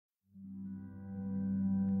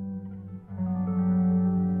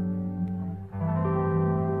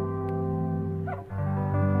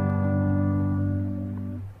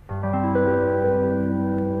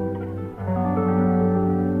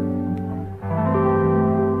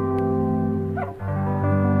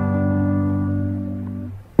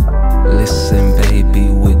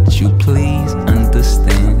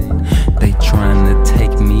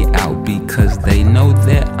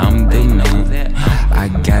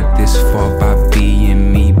got this far by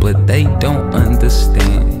being me, but they don't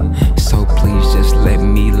understand. So please just let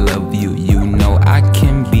me love you. You know I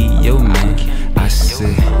can be your man. I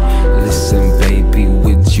said, listen baby,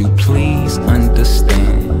 would you please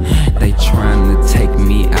understand? They trying to take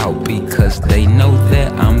me out because they know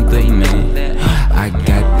that I'm the man. I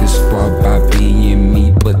got this far by being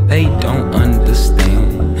me, but they don't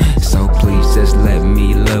understand. So please just let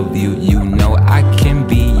me love you. You know I can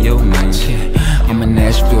be your man. I'm a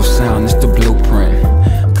Nashville sound, it's the blueprint.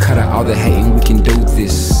 Cut out all the hating, we can do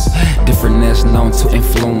this. Different as known to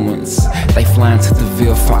influence. They flying to the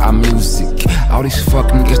Ville for our music. All these fuck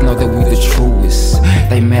niggas know that we the truest.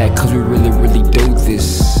 They mad cause we really do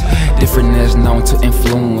this. Different as known to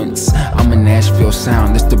influence. I'm a Nashville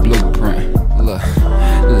sound, it's the blueprint. Look,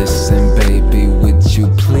 listen baby, would you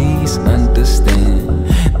please understand?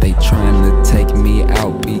 They trying to take me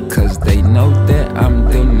out because they know that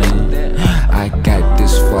I'm the man. I got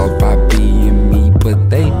this far by being me, but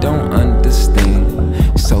they don't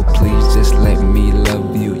understand. So please just let me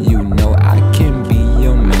love you. You know I can be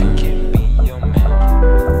your man.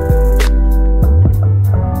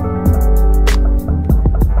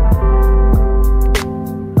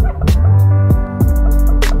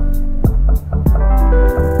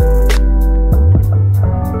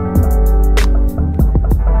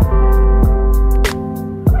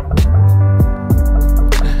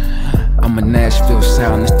 I'm a Nashville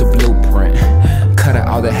sound, it's the blueprint. Cut out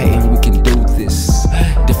all the hating, we can do this.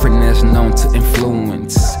 Different as known to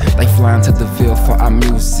influence. They flying to the Ville for our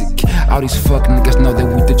music. All these fuck niggas know that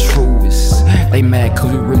we the truest. They mad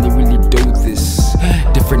cause we really do this.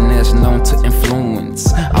 Different as known to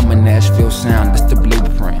influence. I'm a Nashville sound, it's the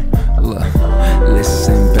blueprint.